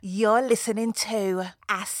You're listening to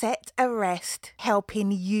Asset Arrest,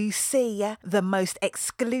 helping you see the most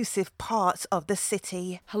exclusive parts of the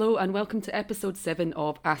city. Hello and welcome to episode 7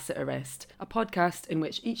 of Asset Arrest, a podcast in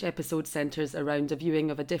which each episode centres around a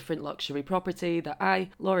viewing of a different luxury property that I,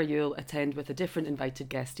 Laura Yule, attend with a different invited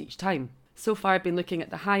guest each time. So far I've been looking at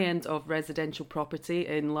the high end of residential property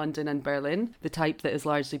in London and Berlin, the type that is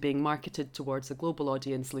largely being marketed towards a global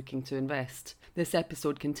audience looking to invest. This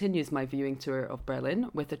episode continues my viewing tour of Berlin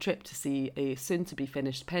with a trip to see a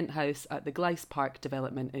soon-to-be-finished penthouse at the Gleis Park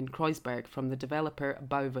development in Kreuzberg from the developer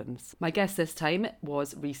Bauwens. My guest this time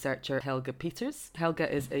was researcher Helge Peters. Helge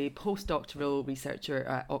is a postdoctoral researcher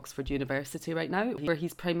at Oxford University right now, where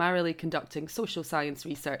he's primarily conducting social science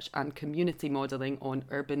research and community modelling on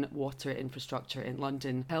urban water infrastructure in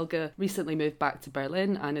London. Helge recently moved back to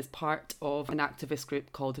Berlin and is part of an activist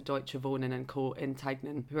group called Deutsche Wohnen & Co. in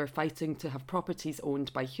Tegnen, who are fighting to have properties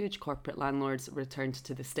owned by huge corporate landlords returned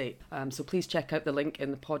to the state. So please check out the link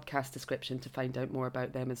in the podcast description to find out more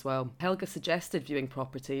about them as well. Helge suggested viewing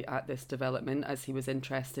property at this development as he was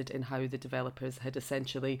interested in how the developers had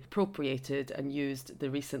essentially appropriated and used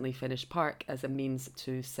the recently finished park as a means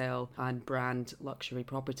to sell and brand luxury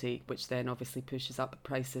property, which then obviously pushes up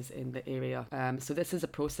prices in the area. So this is a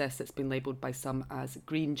process that's been labelled by some as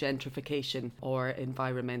green gentrification or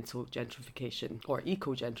environmental gentrification or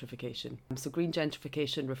eco-gentrification. So green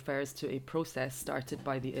gentrification refers to a process started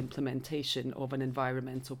by the implementation of an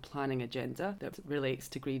environmental planning agenda that relates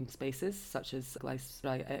to green spaces such as Gleis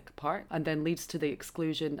Park and then leads to the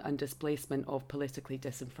exclusion and displacement of politically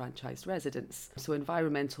disenfranchised residents. So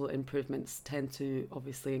environmental improvements tend to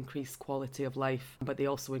obviously increase quality of life, but they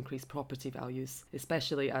also increase property values,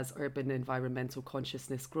 especially as urban environmental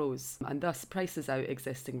consciousness grows and thus prices out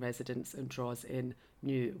existing residents and draws in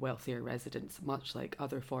new, wealthier residents, much like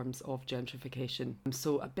other forms of gentrification.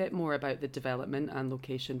 So a bit more about the development and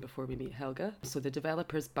location before we meet Helge. So the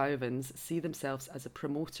developers Bauwens see themselves as a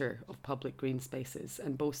promoter of public green spaces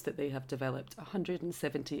and boast that they have developed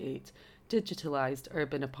 178 digitalised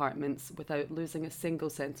urban apartments without losing a single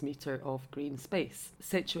centimetre of green space.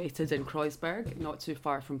 Situated in Kreuzberg, not too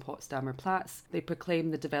far from Potsdamer Platz, they proclaim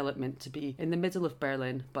the development to be in the middle of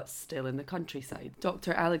Berlin, but still in the countryside.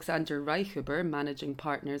 Dr. Alexander Reichhuber, managing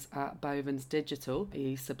partners at Bauwens Digital,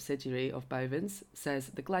 a subsidiary of Bauwens,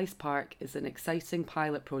 says the Gleis Park is an exciting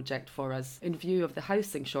pilot project for us. In view of the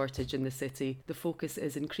housing shortage in the city, the focus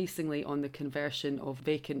is increasingly on the conversion of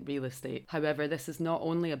vacant real estate. However, this is not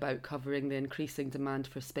only about covering the increasing demand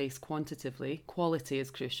for space quantitatively, quality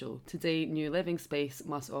is crucial. Today, new living space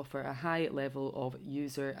must offer a high level of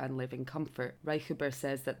user and living comfort. Reichhuber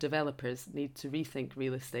says that developers need to rethink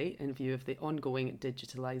real estate in view of the ongoing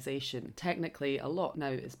digitalisation. Technically, a lot now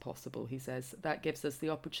is possible, he says. That gives us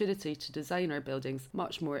the opportunity to design our buildings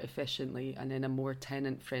much more efficiently and in a more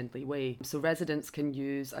tenant-friendly way. So residents can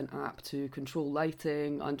use an app to control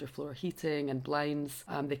lighting, underfloor heating and blinds.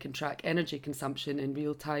 They can track energy consumption in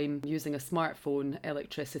real time. Using a smartphone,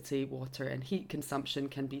 electricity, water and heat consumption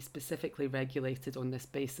can be specifically regulated on this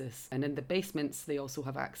basis. And in the basements, they also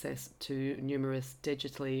have access to numerous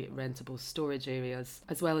digitally rentable storage areas,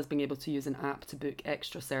 as well as being able to use an app to book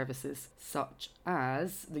extra services, such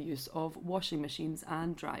as the use of washing machines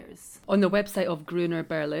and dryers. On the website of Grüner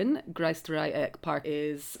Berlin, Gleisdreieck Park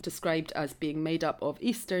is described as being made up of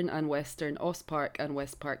eastern and western Ostpark and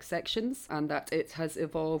Westpark sections, and that it has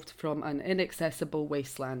evolved from an inaccessible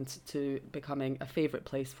wasteland to becoming a favourite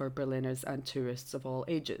place for Berliners and tourists of all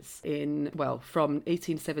ages. From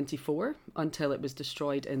 1874 until it was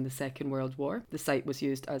destroyed in the Second World War, the site was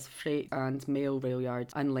used as freight and mail rail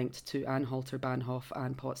yards and linked to Anhalter Bahnhof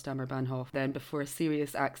and Potsdamer Bahnhof. Then before a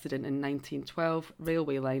serious accident in 1912,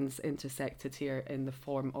 railway lines intersected here in the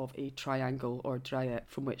form of a triangle or Dreieck,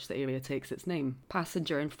 from which the area takes its name.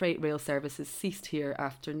 Passenger and freight rail services ceased here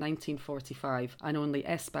after 1945 and only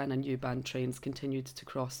S-Bahn and U-Bahn trains continued to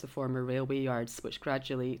cross the former railway yards, which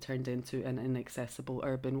gradually turned into an inaccessible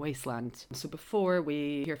urban wasteland. So before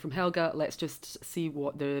we hear from Helge, let's just see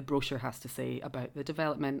what the brochure has to say about the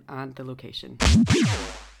development and the location.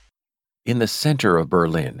 In the center of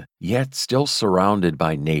Berlin, yet still surrounded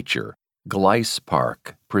by nature, Gleis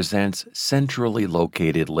Park presents centrally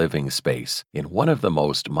located living space in one of the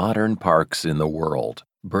most modern parks in the world.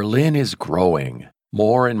 Berlin is growing.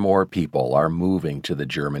 More and more people are moving to the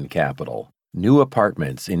German capital. New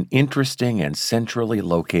apartments in interesting and centrally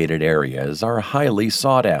located areas are highly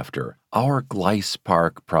sought after. Our Gleis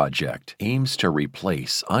Park project aims to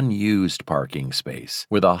replace unused parking space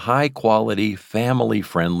with a high-quality,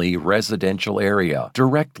 family-friendly residential area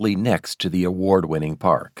directly next to the award-winning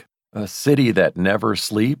park. A city that never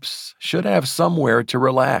sleeps should have somewhere to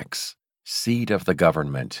relax. seat of the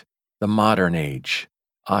government, the modern age,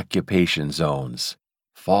 occupation zones,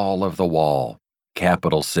 fall of the wall,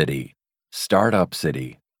 capital city, startup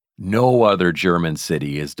city. No other German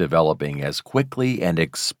city is developing as quickly and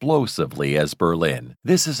explosively as Berlin.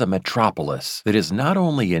 This is a metropolis that is not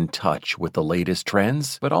only in touch with the latest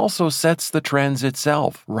trends, but also sets the trends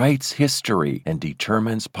itself, writes history, and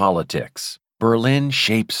determines politics. Berlin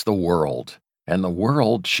shapes the world, and the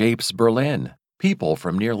world shapes Berlin. People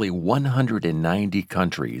from nearly 190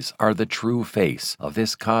 countries are the true face of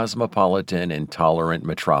this cosmopolitan and tolerant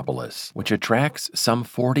metropolis, which attracts some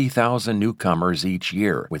 40,000 newcomers each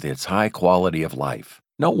year with its high quality of life.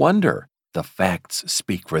 No wonder. The facts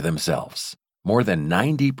speak for themselves. More than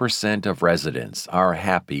 90% of residents are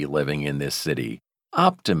happy living in this city.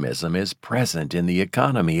 Optimism is present in the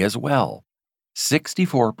economy as well.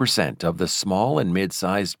 64% of the small and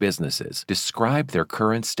mid-sized businesses describe their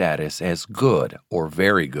current status as good or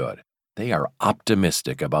very good. They are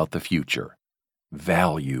optimistic about the future.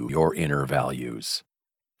 Value your inner values.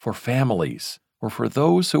 For families, or for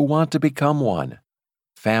those who want to become one.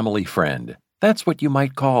 Family friend. That's what you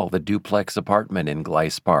might call the duplex apartment in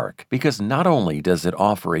Gleis Park, because not only does it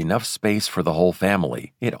offer enough space for the whole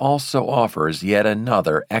family, it also offers yet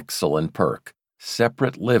another excellent perk.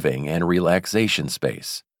 Separate living and relaxation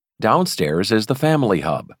space. Downstairs is the family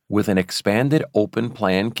hub, with an expanded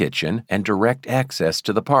open-plan kitchen and direct access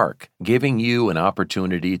to the park, giving you an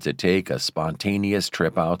opportunity to take a spontaneous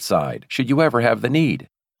trip outside, should you ever have the need.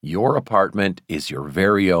 Your apartment is your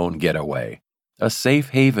very own getaway, a safe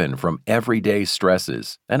haven from everyday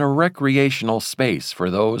stresses, and a recreational space for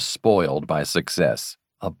those spoiled by success.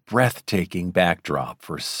 A breathtaking backdrop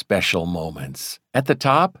for special moments. At the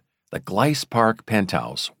top, the Gleis Park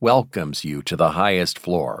penthouse welcomes you to the highest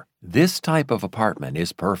floor. This type of apartment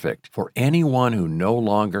is perfect for anyone who no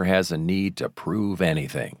longer has a need to prove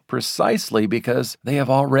anything, precisely because they have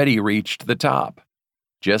already reached the top.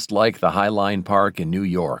 Just like the Highline Park in New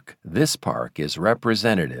York, this park is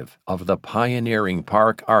representative of the pioneering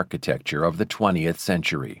park architecture of the 20th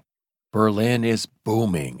century. Berlin is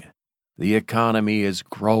booming. The economy is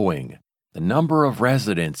growing. The number of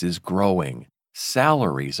residents is growing.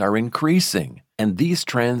 Salaries are increasing, and these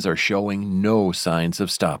trends are showing no signs of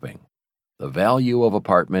stopping. The value of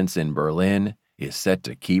apartments in Berlin is set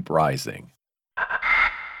to keep rising.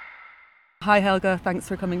 Hi Helga, thanks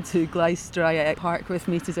for coming to Gleis Dreieck Park with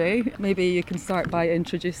me today. Maybe you can start by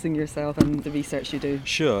introducing yourself and the research you do.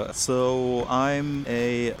 Sure. So I'm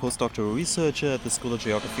a postdoctoral researcher at the School of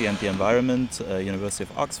Geography and the Environment, University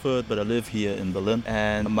of Oxford, but I live here in Berlin.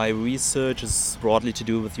 And my research is broadly to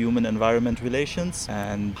do with human-environment relations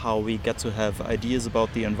and how we get to have ideas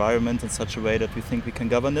about the environment in such a way that we think we can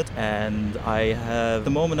govern it. And at the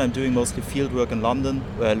moment I'm doing mostly fieldwork in London,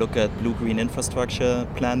 where I look at blue-green infrastructure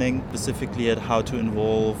planning, specifically at how to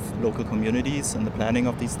involve local communities in the planning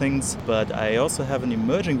of these things. But I also have an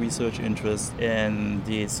emerging research interest in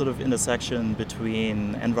the sort of intersection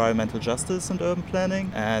between environmental justice and urban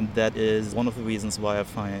planning. And that is one of the reasons why I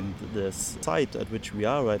find this site at which we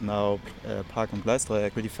are right now, Park am Gleis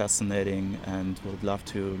Dreieck, pretty fascinating, and would love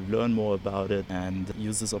to learn more about it and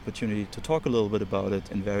use this opportunity to talk a little bit about it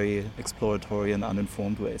in very exploratory and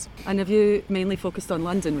uninformed ways. And have you mainly focused on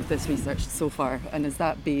London with this research so far? And has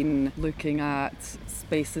that been looking at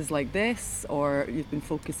spaces like this, or you've been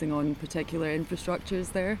focusing on particular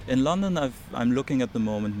infrastructures there? In London, I'm looking at the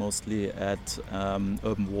moment mostly at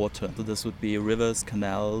urban water. So this would be rivers,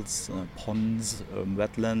 canals, ponds,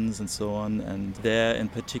 wetlands, and so on. And there, in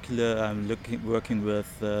particular, I'm working with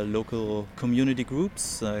local community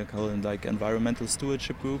groups, I call them like environmental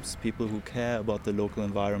stewardship groups, people who care about the local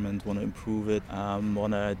environment, want to improve it,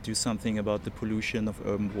 want to do something about the pollution of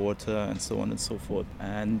urban water, and so on and so forth.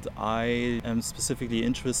 And I am specifically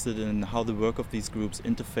interested in how the work of these groups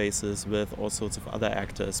interfaces with all sorts of other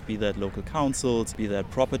actors, be that local councils, be that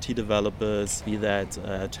property developers, be that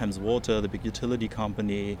Thames Water, the big utility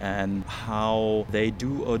company, and how they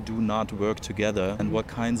do or do not work together, and what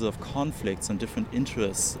kinds of conflicts and different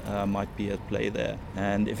interests might be at play there.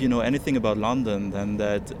 And if you know anything about London, then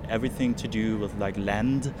that everything to do with like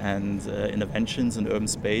land and interventions in urban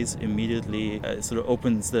space immediately sort of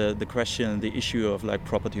opens the question, the issue of like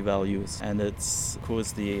property values. And it's, of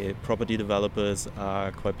course, the property developers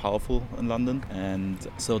are quite powerful in London, and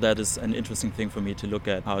so that is an interesting thing for me to look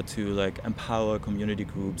at, how to like empower community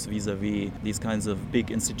groups vis-a-vis these kinds of big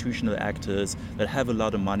institutional actors that have a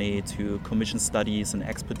lot of money to commission studies and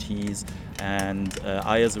expertise. And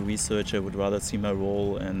I, as a researcher, would rather see my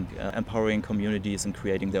role in empowering communities and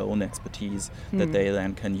creating their own expertise that they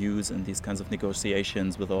then can use in these kinds of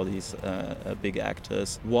negotiations with all these big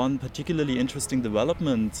actors. One particularly interesting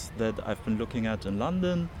development that that I've been looking at in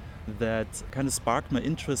London that kind of sparked my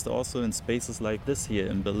interest also in spaces like this here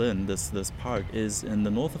in Berlin. This park is in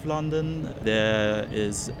the north of London. There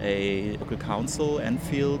is a local council,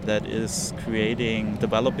 Enfield, that is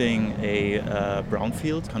developing a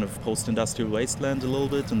brownfield, kind of post-industrial wasteland a little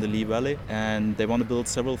bit in the Lee Valley. And they want to build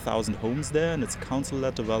several thousand homes there, and it's a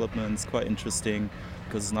council-led development. It's quite interesting,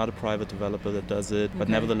 because it's not a private developer that does it. But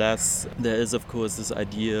nevertheless, there is, of course, this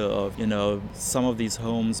idea of, some of these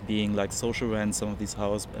homes being like social rent, some of these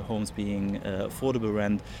homes being affordable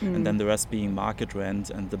rent, and then the rest being market rent,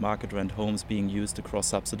 and the market rent homes being used to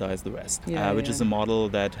cross-subsidize the rest, which is a model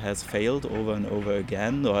that has failed over and over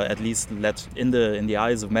again, or at least in the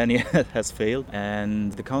eyes of many has failed.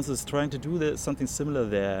 And the council is trying to do something similar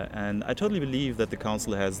there. And I totally believe that the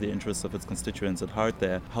council has the interests of its constituents at heart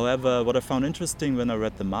there. However, what I found interesting when I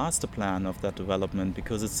read the master plan of that development,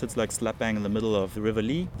 because it sits like slap bang in the middle of the River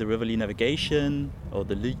Lee navigation, or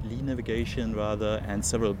the Lee navigation rather, and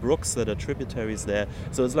several brooks that are tributaries there.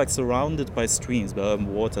 So it's like surrounded by streams, by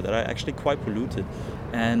urban water that are actually quite polluted.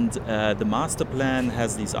 And the master plan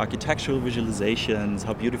has these architectural visualizations,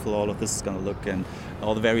 how beautiful all of this is going to look, and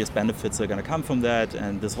all the various benefits are going to come from that.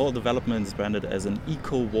 And this whole development is branded as an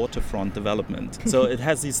eco-waterfront development. So it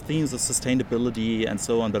has these themes of sustainability and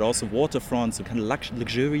so on, but also waterfront, so kind of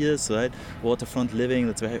luxurious, right? Waterfront living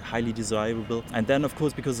that's very highly desirable. And then, of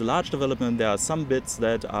course, because it's a large development, there are some bits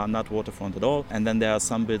that are not waterfront at all, and then there are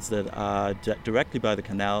some bits that are directly by the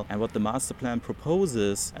canal. And what the master plan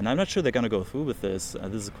proposes, and I'm not sure they're going to go through with this,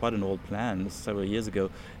 this is quite an old plan, several years ago,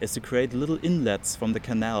 is to create little inlets from the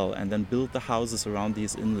canal and then build the houses around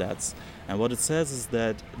these inlets. And what it says is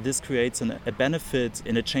that this creates a benefit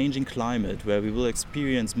in a changing climate, where we will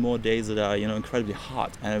experience more days that are, incredibly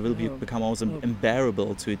hot, and it will become almost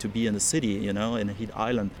unbearable to be in the city, in a heat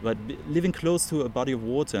island. But living close to a body of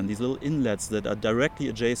water and these little inlets that are directly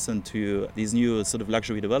adjacent to these new sort of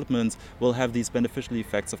luxury developments will have these beneficial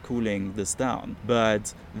effects of cooling this down.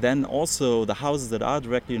 But then also the houses that are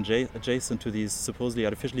directly adjacent to these supposedly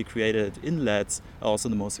artificially created inlets are also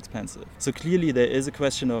the most expensive. So clearly there is a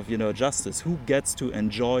question of, justice. Who gets to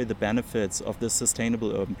enjoy the benefits of this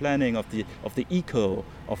sustainable urban planning, of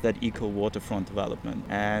that eco waterfront development?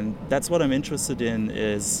 And that's what I'm interested in,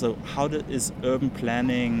 is so how is urban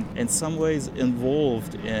planning in some ways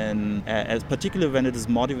involved in, as particularly when it is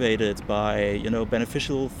motivated by,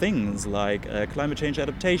 beneficial things like climate change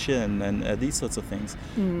adaptation and these sorts of things,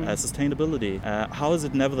 sustainability. How is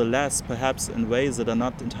it nevertheless, perhaps in ways that are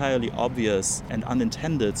not entirely obvious and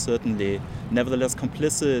unintended, certainly, nevertheless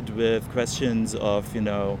complicit with questions of,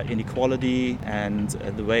 inequality and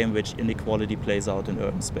the way in which inequality plays out in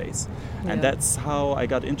urban space. Yeah. And that's how I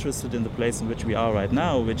got interested in the place in which we are right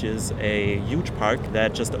now, which is a huge park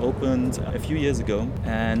that just opened a few years ago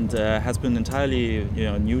and has been entirely,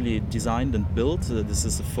 newly designed and built. This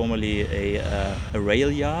is formerly a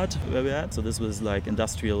rail yard where we're at. So this was like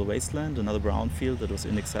industrial wasteland, another brownfield that was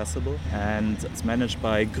inaccessible. And it's managed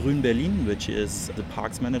by Grün Berlin, which is the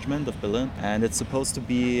parks management of Berlin. And it's supposed to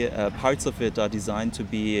be, parts of it are designed to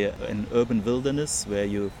be an urban wilderness where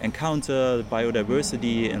you encounter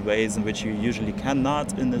biodiversity in ways in which you usually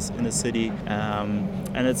cannot in a city.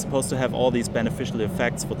 And it's supposed to have all these beneficial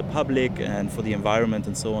effects for the public and for the environment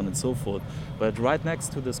and so on and so forth. But right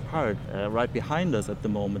next to this park, right behind us at the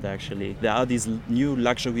moment actually, there are these new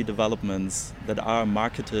luxury developments that are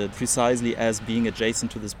marketed precisely as being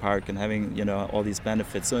adjacent to this park and having, all these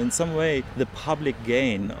benefits. So in some way, the public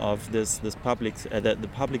gain of the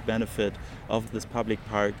public benefit of this public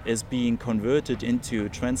park is being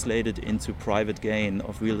translated into private gain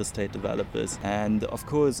of real estate developers. And of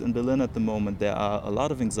course, in Berlin at the moment, there are a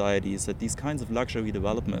lot of anxieties that these kinds of luxury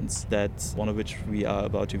developments, that one of which we are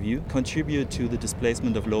about to view, contribute to the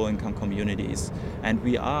displacement of low-income communities. And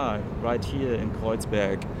we are right here in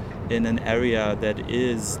Kreuzberg in an area that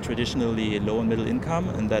is traditionally low and middle income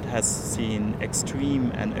and that has seen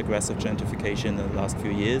extreme and aggressive gentrification in the last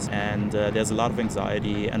few years. And there's a lot of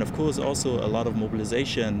anxiety and of course also a lot of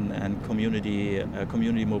mobilization and community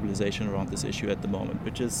mobilization around this issue at the moment,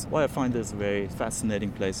 which is why I find this a very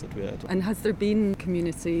fascinating place that we're at. And has there been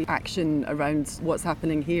community action around what's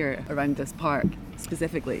happening here, around this park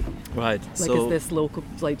specifically? Right. Is this local,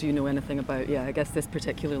 do you know anything about, this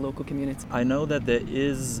particular local community? I know that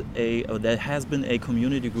there has been a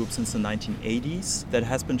community group since the 1980s that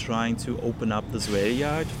has been trying to open up this rail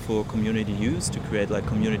yard for community use, to create like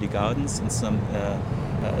community gardens and some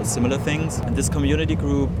similar things. And this community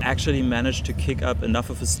group actually managed to kick up enough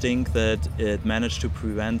of a stink that it managed to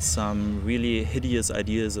prevent some really hideous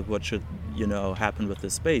ideas of what should happen with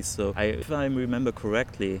this space. So if I remember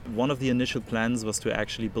correctly, one of the initial plans was to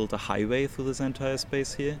actually build a highway through this entire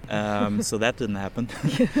space here. So that didn't happen,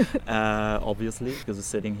 obviously, because it's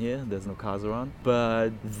sitting here, there's no cars around.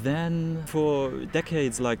 But then for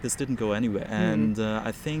decades, this didn't go anywhere. And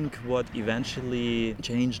I think what eventually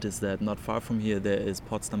changed is that not far from here there is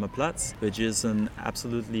Potsdamer Platz, which is an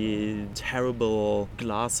absolutely terrible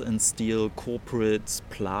glass and steel corporate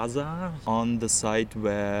plaza on the site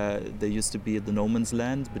where there used to be the no man's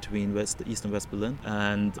land between East and West Berlin.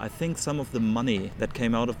 And I think some of the money that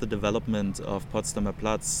came out of the development of Potsdamer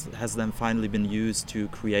Platz has then finally been used to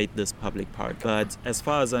create this public park. But as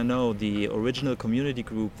far as I know, the original community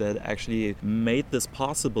group that actually made this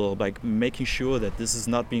possible by making sure that this is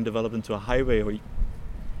not being developed into a highway or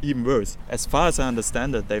even worse. As far as I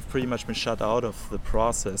understand it, they've pretty much been shut out of the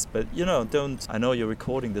process. But, I know you're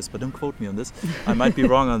recording this, but don't quote me on this. I might be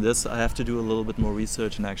wrong on this. I have to do a little bit more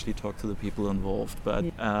research and actually talk to the people involved. But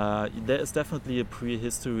there is definitely a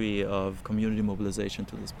prehistory of community mobilization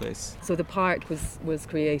to this place. So the park was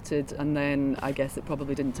created, and then I guess it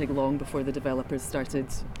probably didn't take long before the developers started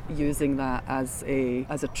using that as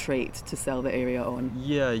a trait to sell the area on.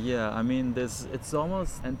 Yeah. I mean, it's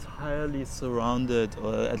almost entirely surrounded,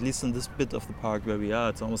 or at least in this bit of the park where we are,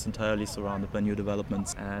 it's almost entirely surrounded by new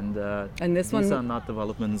developments. And these are not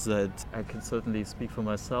developments that I can certainly speak for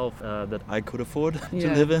myself that I could afford to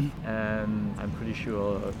live in. And I'm pretty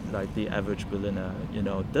sure the average Berliner,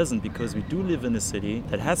 doesn't, because we do live in a city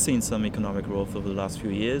that has seen some economic growth over the last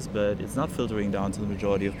few years, but it's not filtering down to the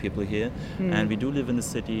majority of people here. And we do live in a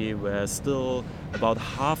city where still about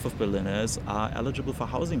half of Berliners are eligible for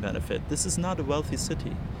housing benefit. This is not a wealthy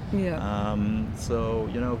city. So,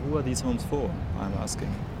 who are these homes for, I'm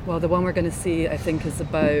asking? Well, the one we're going to see, I think, is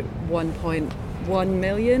about 1.1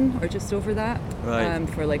 million or just over that. Right.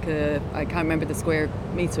 For I can't remember the square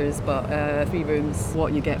meters, but 3 rooms.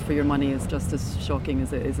 What you get for your money is just as shocking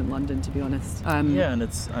as it is in London, to be honest. And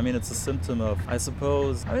it's a symptom of, I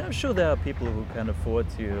suppose, I'm sure there are people who can afford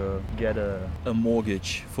to get a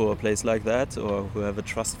mortgage for a place like that, or who have a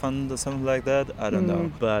trust fund or something like that. I don't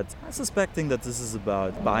know. But I'm suspecting that this is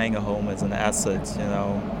about buying a home as an asset,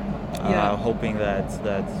 hoping that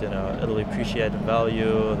it'll appreciate in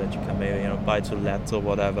value, that you can maybe buy to let or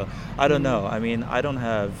whatever. I don't know. I mean, I don't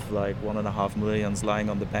have 1.5 million lying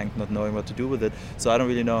on the bank not knowing what to do with it, so I don't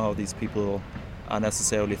really know how these people are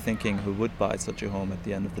necessarily thinking who would buy such a home at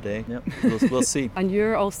the end of the day. Yep. We'll see. And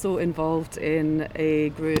you're also involved in a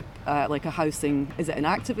group, like a housing, is it an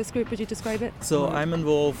activist group, would you describe it? So I'm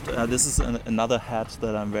involved, this is another hat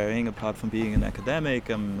that I'm wearing apart from being an academic.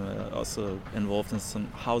 I'm also involved in some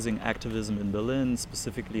housing activism in Berlin,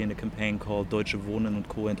 specifically in a campaign called Deutsche Wohnen und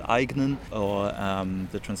Co. enteignen, or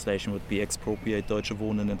the translation would be Expropriate Deutsche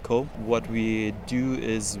Wohnen and Co. What we do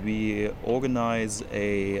is we organize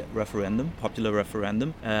a referendum, popular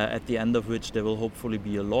referendum, at the end of which there will hopefully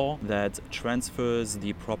be a law that transfers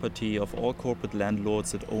the property of all corporate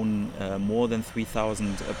landlords that own more than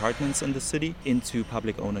 3,000 apartments in the city into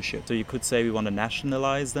public ownership. So you could say we want to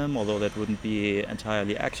nationalize them, although that wouldn't be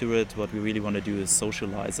entirely accurate. What we really want to do is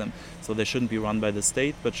socialize them. So they shouldn't be run by the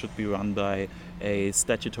state, but should be run by a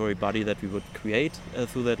statutory body that we would create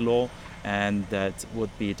through that law, and that would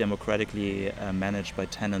be democratically managed by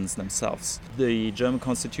tenants themselves. The German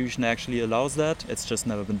constitution actually allows that. It's just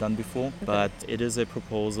never been done before. But it is a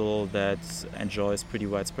proposal that enjoys pretty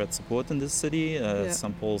widespread support in this city.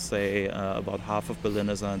 Some polls say about half of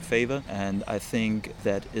Berliners are in favor. And I think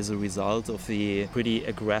that is a result of the pretty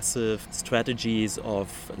aggressive strategies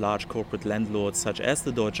of large corporate landlords such as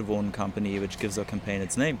the Deutsche Wohnen company, which gives our campaign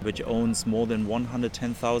its name, which owns more than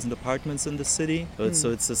 110,000 apartments in the city.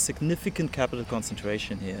 So it's a significant capital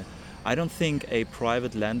concentration here. I don't think there is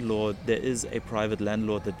a private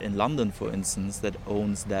landlord that in London, for instance, that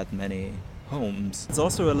owns that many homes. It's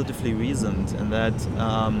also relatively recent in that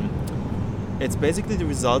it's basically the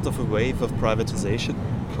result of a wave of privatizations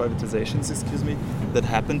that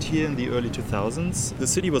happened here in the early 2000s. The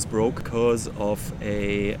city was broke because of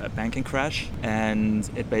a banking crash, and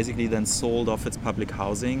it basically then sold off its public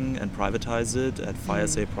housing and privatized it at fire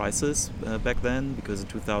sale prices back then, because in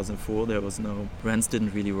 2004 rents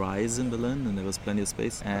didn't really rise in Berlin and there was plenty of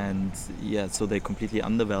space. And so they completely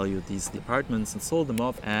undervalued these apartments and sold them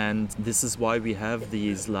off. And this is why we have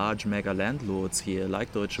these large mega landlords here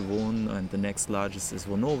like Deutsche Wohnen, and the next largest is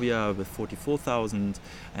Vonovia with 44,000.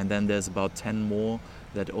 And then there's about 10 more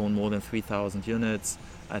that own more than 3,000 units.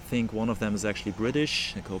 I think one of them is actually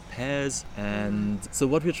British, they're called Pears. And so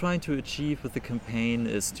what we're trying to achieve with the campaign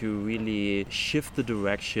is to really shift the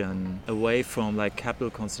direction away from like capital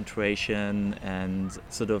concentration and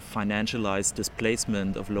sort of financialized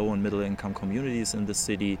displacement of low and middle income communities in the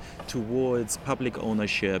city towards public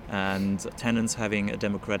ownership and tenants having a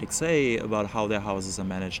democratic say about how their houses are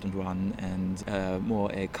managed and run, and more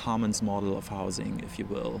a commons model of housing, if you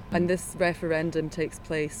will. And this referendum takes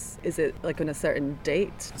place, is it like on a certain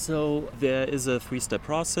date? So there is a 3-step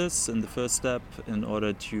process. In the first step, in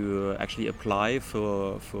order to actually apply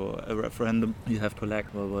for a referendum, you have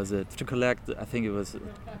to collect, I think it was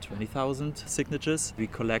 20,000 signatures. We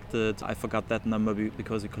collected, I forgot that number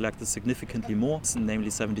because we collected significantly more,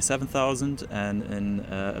 namely 77,000, and in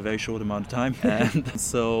a very short amount of time. And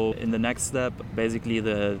so in the next step, basically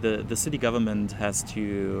the city government has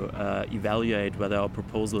to evaluate whether our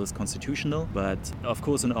proposal is constitutional. But of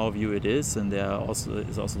course, in our view, it is, and there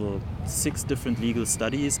is also 6 different legal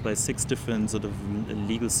studies by 6 different sort of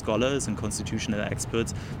legal scholars and constitutional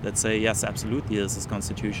experts that say yes, absolutely, this is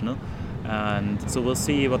constitutional. And so we'll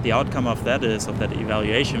see what the outcome of that is, of that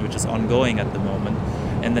evaluation, which is ongoing at the moment.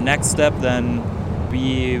 And the next step then,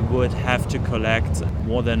 we would have to collect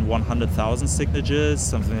more than 100,000 signatures,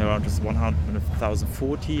 something around just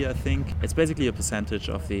 100,040, I think. It's basically a percentage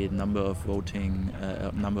of the number of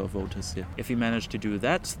voters here. If we manage to do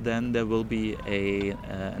that, then there will be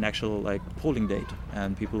an actual like polling date,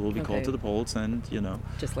 and people will be called to the polls, and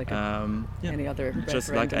just like any other referendum.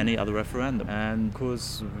 Just like any other referendum. And of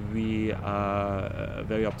course, we are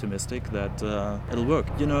very optimistic that it'll work.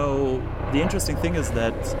 The interesting thing is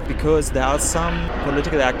that because there are some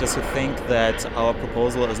political actors who think that our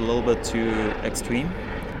proposal is a little bit too extreme.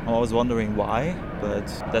 I'm always wondering why, but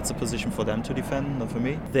that's a position for them to defend, not for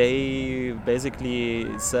me. They basically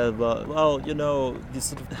said, well, this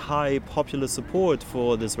sort of high popular support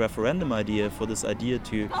for this referendum idea, for this idea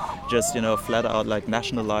to just, flat out like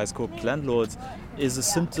nationalize corporate landlords, is a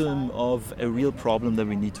symptom of a real problem that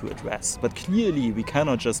we need to address. But clearly, we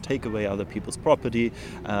cannot just take away other people's property.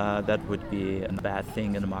 That would be a bad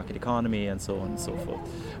thing in a market economy, and so on and so forth.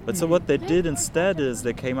 But so what they did instead is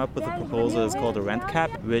they came up with a proposal. It's called a rent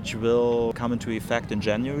cap, which will come into effect in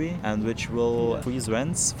January, and which will freeze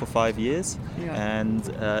rents for 5 years. Yeah. And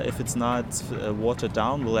if it's not watered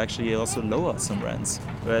down, will actually also lower some rents,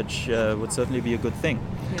 which would certainly be a good thing.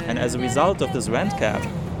 Yeah. And as a result of this rent cap,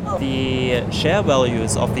 the share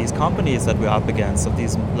values of these companies that we're up against, of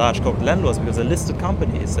these large corporate landlords, because they're listed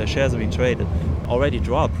companies, their shares are being traded, already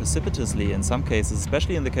dropped precipitously in some cases,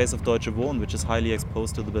 especially in the case of Deutsche Wohnen, which is highly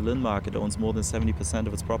exposed to the Berlin market, owns more than 70%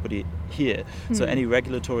 of its property here. So any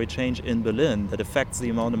regulatory change in Berlin that affects the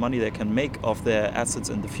amount of money they can make off their assets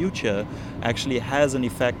in the future actually has an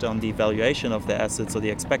effect on the valuation of their assets, or the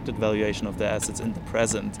expected valuation of their assets in the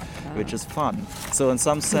present, which is fun. So in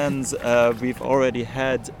some sense, we've already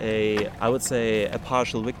had I would say a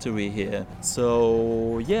partial victory here.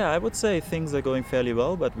 So yeah, I would say things are going fairly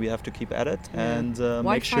well, but we have to keep at it and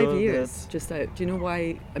make sure 5 years? that. Just do you know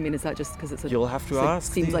why? I mean, is that just because it's You'll have to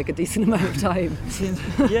ask. Seems like a decent amount of time.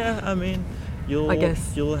 Yeah, I mean.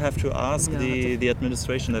 You'll have to ask the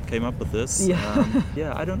administration that came up with this.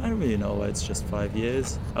 Yeah. I don't really know why it's just 5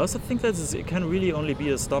 years. I also think that it can really only be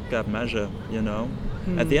a stopgap measure,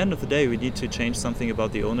 At the end of the day, we need to change something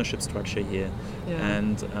about the ownership structure here. Yeah.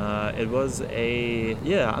 And it was a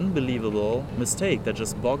unbelievable mistake that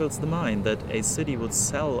just boggles the mind that a city would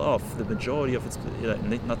sell off the majority of its,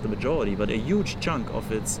 not the majority, but a huge chunk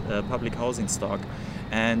of its public housing stock.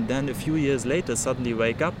 And then a few years later suddenly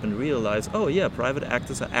wake up and realize, oh yeah, private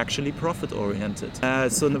actors are actually profit-oriented.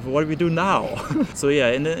 So what do we do now? So yeah,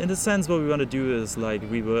 in a sense, what we want to do is like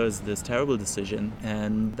reverse this terrible decision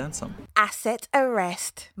and then some. Asset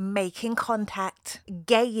arrest, making contact,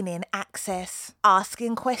 gaining access,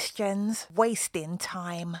 asking questions, wasting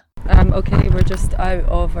time. Okay, we're just out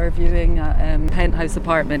of our viewing at Penthouse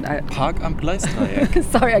apartment at Park am Gleisdreieck.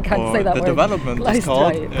 Sorry, I can't say that word. The development is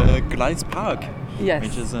called Gleis Park. Yes.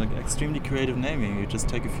 Which is an extremely creative naming. You just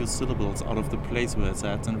take a few syllables out of the place where it's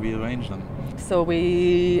at and rearrange them. So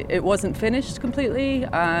it wasn't finished completely.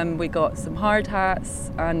 We got some hard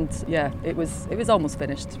hats, and yeah, it was almost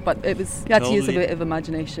finished. But you had to use a bit of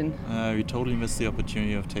imagination. We totally missed the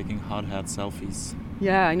opportunity of taking hard hat selfies.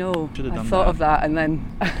 Yeah, I know. I thought of that, and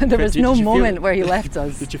then there was no moment where he left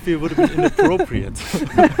us. Did you feel it would have been inappropriate?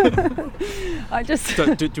 I just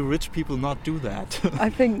do rich people not do that? I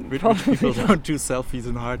think rich probably people don't do selfies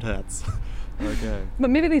in hard hats. Okay. But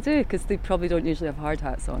maybe they do, because they probably don't usually have hard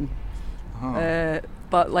hats on.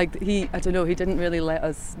 But like I don't know, he didn't really let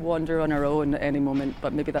us wander on our own at any moment,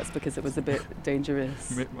 but maybe that's because it was a bit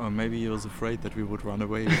dangerous. Or maybe he was afraid that we would run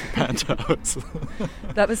away with the penthouse.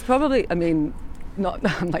 That was probably, I mean,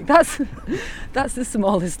 I'm like, that's the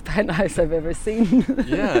smallest penthouse I've ever seen.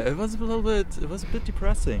 Yeah, it was a bit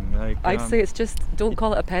depressing. Like, I'd say it's just, don't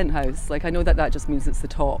call it a penthouse. Like, I know that just means it's the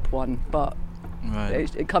top one, but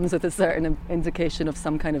right. it comes with a certain indication of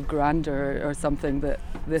some kind of grandeur or something that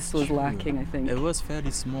this was lacking, I think. It was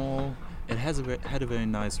fairly small. It had a very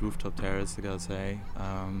nice rooftop terrace, I gotta say.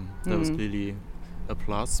 That was clearly a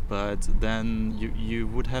plus, but then you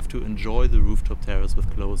would have to enjoy the rooftop terrace with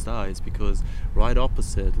closed eyes, because right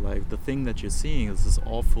opposite, like, the thing that you're seeing is this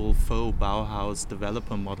awful faux Bauhaus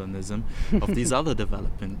developer modernism of these other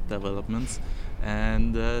developments,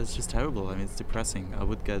 and it's just terrible. I mean, it's depressing. I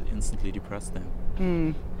would get instantly depressed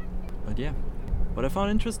there. But yeah, what I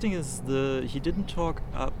found interesting is he didn't talk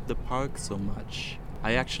up the park so much.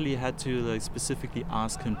 I actually had to specifically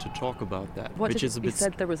ask him to talk about that. He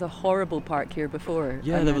said there was a horrible park here before.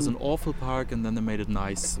 Yeah, there was an awful park, and then they made it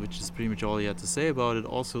nice, which is pretty much all he had to say about it.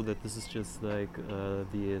 Also, that this is just like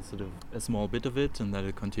the sort of a small bit of it, and that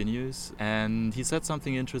it continues. And he said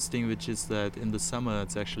something interesting, which is that in the summer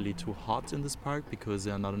it's actually too hot in this park because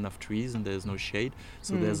there are not enough trees and there's no shade,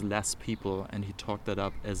 so there's less people. And he talked that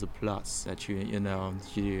up as a plus, that you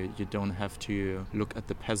don't have to look at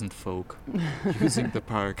the peasant folk using the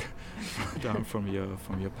park down from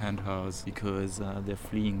your penthouse because they're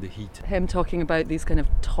fleeing the heat. Him talking about these kind of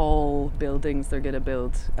tall buildings they're going to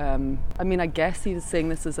build. I mean, I guess he was saying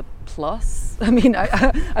this is a plus. I mean,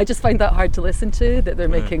 I just find that hard to listen to, that they're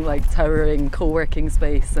making like towering co-working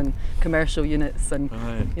space and commercial units, and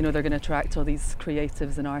they're going to attract all these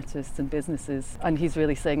creatives and artists and businesses. And he's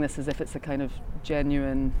really saying this as if it's a kind of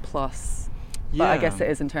genuine plus. But I guess it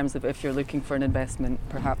is in terms of if you're looking for an investment,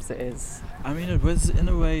 perhaps it is. I mean, it was in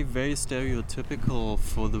a way very stereotypical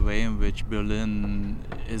for the way in which Berlin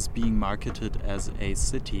is being marketed as a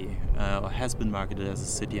city, or has been marketed as a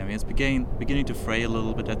city. I mean, it's beginning to fray a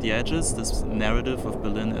little bit at the edges, this narrative of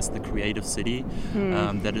Berlin as the creative city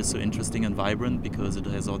that is so interesting and vibrant because it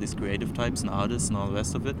has all these creative types and artists and all the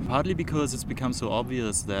rest of it. Partly because it's become so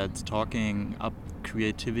obvious that talking up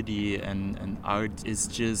creativity and art is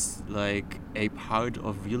just like a part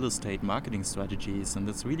of real estate marketing strategies, and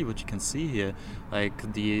that's really what you can see here.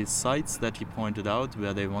 Like the sites that he pointed out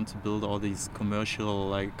where they want to build all these commercial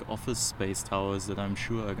like office space towers that I'm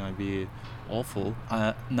sure are going to be awful,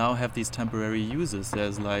 now have these temporary uses.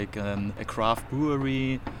 There's like a craft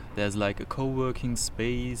brewery, there's like a co-working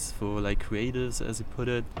space for like creatives, as he put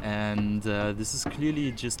it, and this is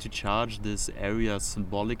clearly just to charge this area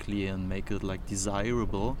symbolically and make it like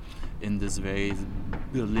desirable in this very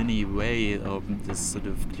Berlin-y way, of this sort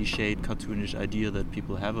of cliched, cartoonish idea that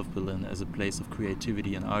people have of Berlin as a place of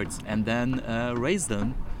creativity and arts, and then raise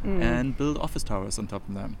them and build office towers on top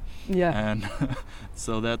of them. Yeah. And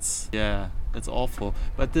so that's awful.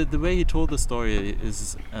 But the way he told the story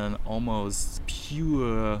is an almost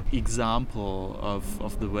pure example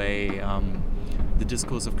of the way the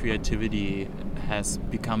discourse of creativity has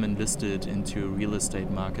become enlisted into real estate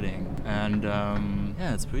marketing. And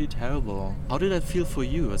it's pretty terrible. How did that feel for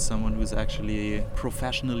you as someone who's actually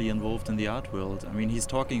professionally involved in the art world? I mean, he's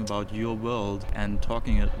talking about your world and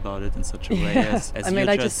talking about it in such a way as I mean,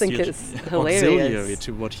 I just think it's hilarious auxiliary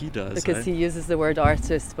to what he does. Because he uses the word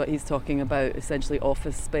artist, but he's talking about essentially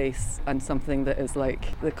office space and something that is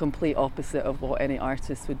like the complete opposite of what any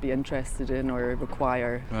artist would be interested in or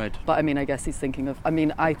require. Right. But I mean, I guess he's thinking of,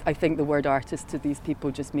 I think the word artist to these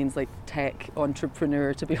people just means like tech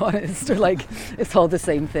entrepreneur, to be honest, or like it's all the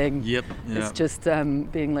same thing. Yep. Yeah. It's just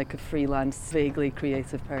being like a freelance, vaguely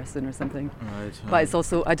creative person or something. Right. But it's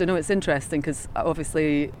also, I don't know, it's interesting because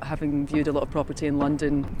obviously having viewed a lot of property in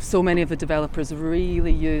London, so many of the developers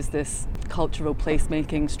really use this cultural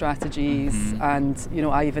placemaking strategies, and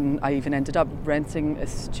I even ended up renting a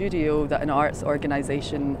studio that an arts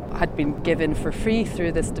organisation had been given for free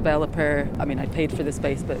through this developer. I mean, I paid for the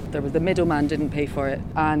space, but the middleman didn't pay for it,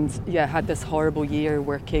 and had this horrible year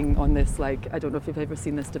working on this, like, I don't know if you've ever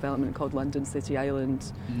seen this development called London City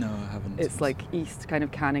Island. No, I haven't. It's like east kind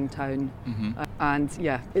of Canning Town, and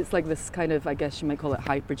it's like this kind of, I guess you might call it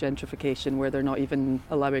hyper gentrification, where they're not even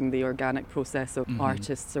allowing the organic process of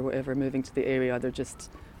artists or whatever moving to the area. They're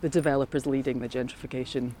just the developers leading the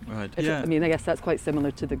gentrification. Right. I mean, I guess that's quite similar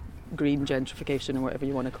to the green gentrification or whatever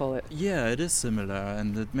you want to call it. Yeah, it is similar,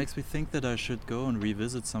 and it makes me think that I should go and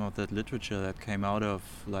revisit some of that literature that came out of,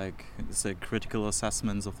 like, say, critical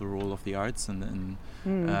assessments of the role of the arts in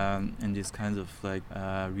these kinds of like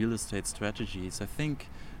real estate strategies. I think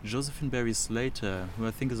Josephine Barry Slater, who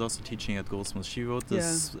I think is also teaching at Goldsmiths. She wrote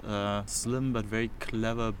this slim but very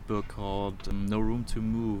clever book called No Room to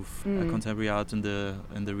Move, Contemporary Art in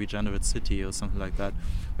the Regenerate City or something like that,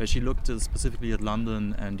 where she looked specifically at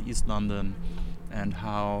London and East London and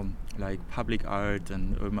how like public art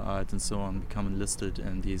and urban art and so on become enlisted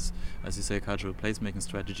in these, as you say, cultural placemaking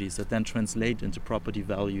strategies that then translate into property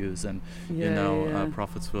values and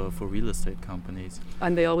profits for real estate companies.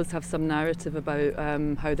 And they always have some narrative about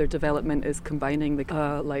how their development is combining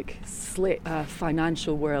the slick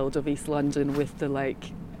financial world of East London with the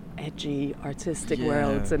like edgy artistic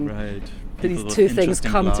worlds, and these two things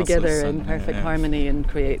come together in perfect harmony and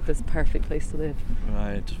create this perfect place to live.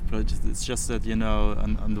 Right, but it's just that, you know,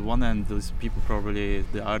 on the one hand, those people probably,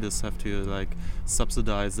 the artists, have to like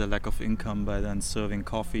subsidize their lack of income by then serving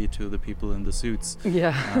coffee to the people in the suits.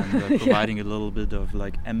 And providing a little bit of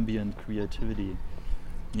like ambient creativity.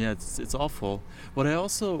 Yeah, it's awful. What I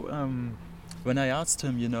also when I asked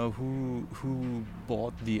him, you know, who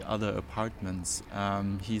bought the other apartments,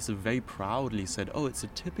 he very proudly said, oh, it's a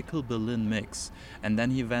typical Berlin mix. And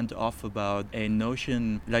then he went off about a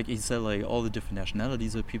notion, like he said, like all the different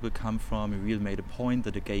nationalities where people come from. He really made a point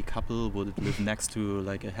that a gay couple would live next to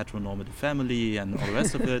like a heteronormative family and all the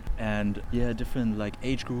rest of it. And different like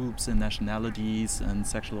age groups and nationalities and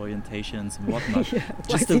sexual orientations and whatnot.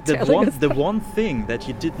 Just the one thing that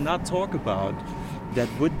he did not talk about, that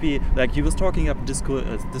would be, like, he was talking up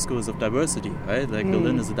discourse of diversity, right? Like,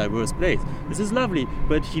 Berlin is a diverse place. This is lovely,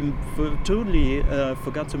 but he totally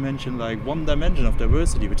forgot to mention, like, one dimension of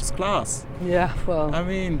diversity, which is class. Yeah, well... I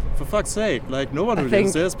mean, for fuck's sake, like, no one who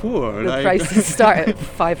lives there is poor. The prices start at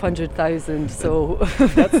 500,000, so...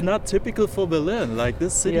 That's not typical for Berlin. Like,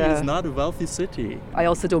 this city is not a wealthy city. I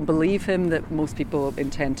also don't believe him that most people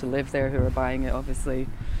intend to live there who are buying it, obviously.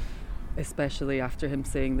 Especially after him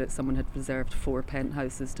saying that someone had reserved 4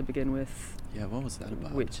 penthouses to begin with. Yeah, what was that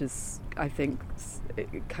about? Which is, I think,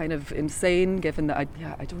 kind of insane, given that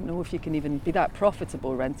I don't know if you can even be that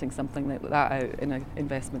profitable renting something like that out in an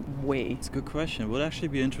investment way. It's a good question. It would actually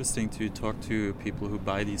be interesting to talk to people who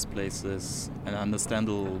buy these places and understand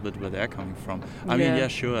a little bit where they're coming from. I mean, yeah,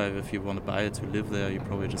 sure, if you want to buy it to live there, you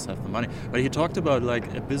probably just have the money. But he talked about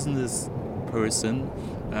like a business person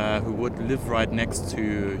who would live right next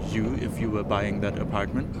to you if you were buying that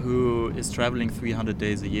apartment, who is traveling 300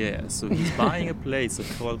 days a year. So he's buying a place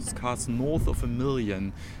that costs north of $1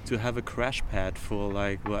 million to have a crash pad for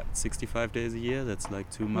like, 65 days a year? That's like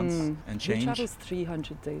 2 months and change. Who travels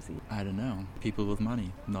 300 days a year? I don't know. People with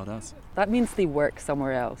money, not us. That means they work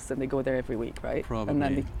somewhere else and they go there every week, right? Probably. And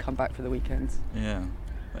then they come back for the weekends. Yeah.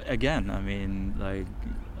 Again, I mean, like,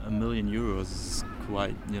 €1 million is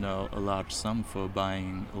quite, a large sum for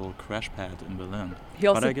buying a little crash pad in Berlin.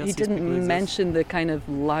 He didn't mention the kind of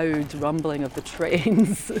loud rumbling of the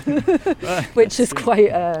trains, which is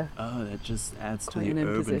quite that just adds to the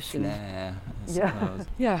urban flair, I suppose.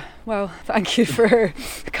 Yeah. Well, thank you for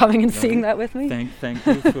coming and seeing that with me. Thank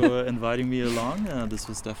you for inviting me along. This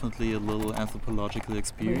was definitely a little anthropological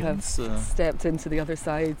experience. We have stepped into the other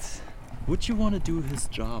side. Would you want to do his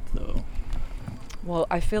job, though? Well,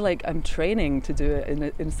 I feel like I'm training to do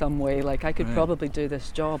it in some way. Like, I could probably do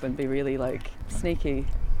this job and be really, like, sneaky.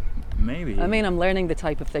 Maybe. I mean, I'm learning the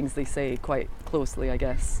type of things they say quite closely, I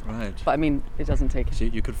guess. Right. But I mean, it doesn't take...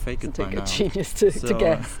 You could fake it by now. It doesn't take a genius to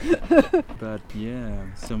guess. But yeah,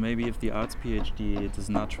 so maybe if the arts PhD does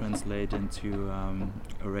not translate into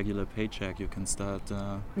a regular paycheck, you can start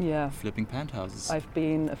flipping penthouses. I've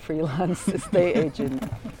been a freelance estate agent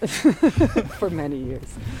for many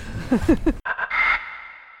years.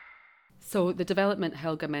 So the development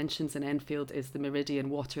Helga mentions in Enfield is the Meridian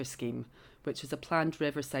Water Scheme, which is a planned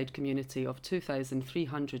riverside community of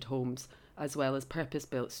 2,300 homes, as well as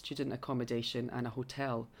purpose-built student accommodation and a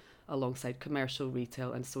hotel, alongside commercial,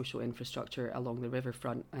 retail and social infrastructure along the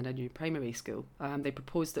riverfront and a new primary school. They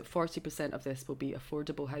propose that 40% of this will be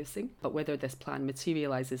affordable housing, but whether this plan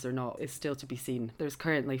materialises or not is still to be seen. There's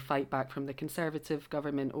currently fight back from the Conservative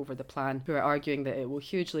government over the plan, who are arguing that it will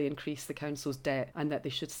hugely increase the council's debt and that they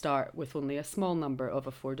should start with only a small number of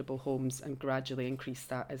affordable homes and gradually increase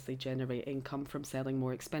that as they generate income from selling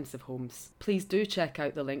more expensive homes. Please do check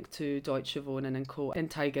out the link to Deutsche Wohnen & Co. in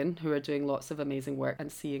Teigen, who are doing lots of amazing work and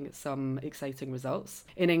seeing some exciting results.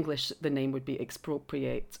 In English, the name would be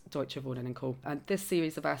Expropriate Deutsche Wohnen & Co. And this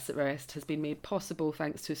series of Asset Arrest has been made possible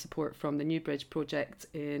thanks to support from the Newbridge Project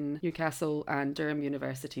in Newcastle and Durham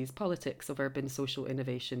University's Politics of Urban Social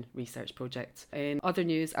Innovation research project. In other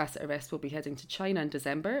news, Asset Arrest will be heading to China in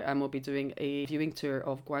December and will be doing a viewing tour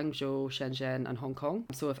of Guangzhou, Shenzhen and Hong Kong.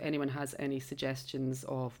 So if anyone has any suggestions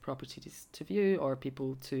of properties to view or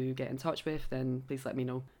people to get in touch with, then please let me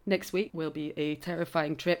know. Next week will be a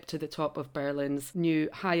terrifying trip to the top of Berlin's new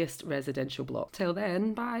highest residential block. Till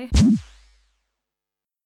then, bye.